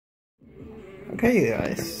Okay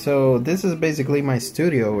guys, so this is basically my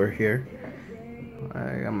studio over here.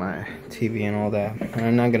 I got my TV and all that.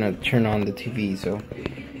 I'm not gonna turn on the TV, so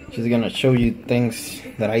just gonna show you things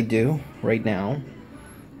that I do right now.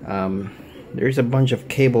 There's a bunch of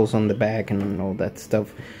cables on the back and all that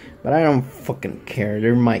stuff, but I don't fucking care.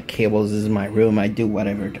 They're my cables, this is my room, I do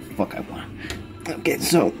whatever the fuck I want. Okay,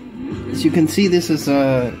 so as you can see, this is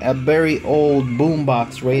a very old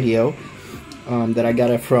boombox radio that I got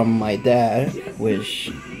it from my dad, which,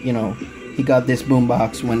 you know, he got this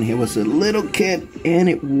boombox when he was a little kid and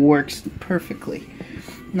it works perfectly.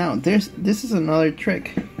 Now this is another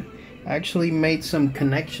trick. I actually made some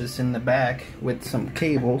connections in the back with some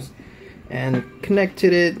cables and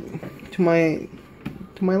connected it to my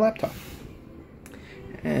laptop,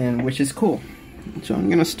 and which is cool. So I'm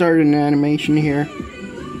gonna start an animation here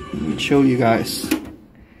and show you guys.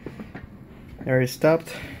 There, I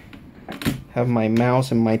stopped. Have my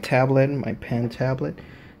mouse and my tablet, my pen tablet,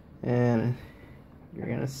 and you're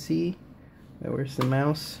gonna see, where's the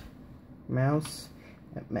mouse? Mouse,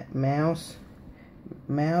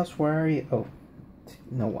 where are you? Oh,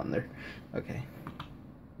 no wonder. Okay.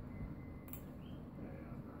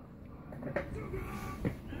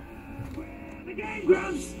 So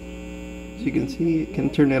you can see, I can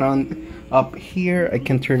turn it on up here. I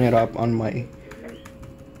can turn it up on my.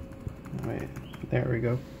 Wait, there we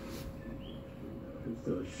go.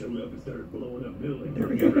 There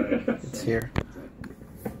we go. It's here.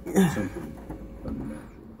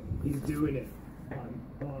 He's doing it on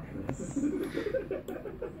purpose.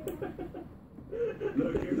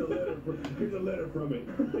 Look, here's a letter from it.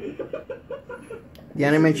 The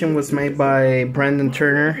animation was made by Brandon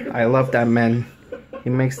Turner. I love that man. He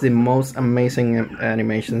makes the most amazing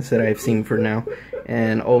animations that I've seen for now.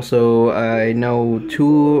 And also, I know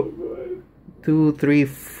 2, 3,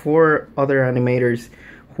 4 other animators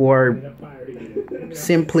who are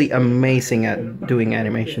simply amazing at doing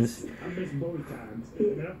animations.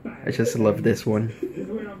 I just love this one.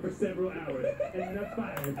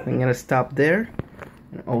 I'm gonna stop there.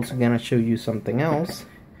 I'm also gonna show you something else.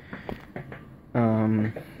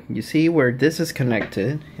 You see where this is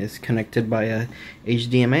connected? It's connected by a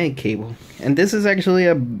HDMI cable, and this is actually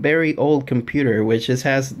a very old computer which just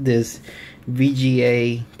has this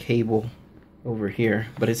VGA cable over here,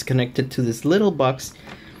 but it's connected to this little box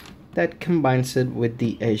that combines it with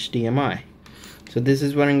the HDMI. So this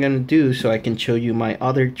is what I'm gonna do so I can show you my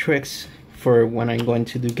other tricks for when I'm going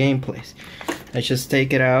to do gameplays. I just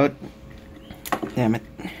take it out. Damn it.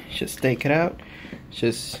 Just take it out.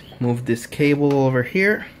 Just move this cable over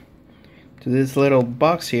here to this little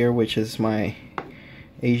box here, which is my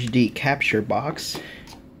HD capture box.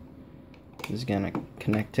 Just gonna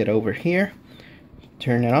connect it over here.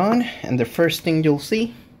 Turn it on, and the first thing you'll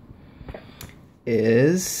see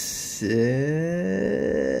is the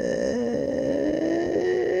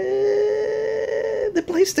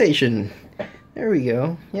PlayStation. There we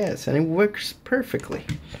go. Yes, and it works perfectly.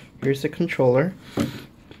 Here's the controller.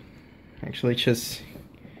 Actually, just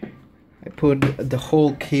I put the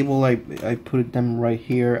whole cable. I put them right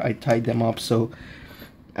here. I tied them up so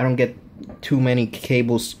I don't get too many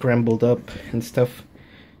cables scrambled up and stuff.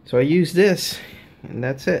 So I use this, and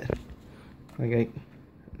that's it. Okay,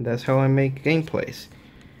 that's how I make gameplays.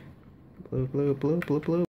 Blue, blue, blue, blue, blue.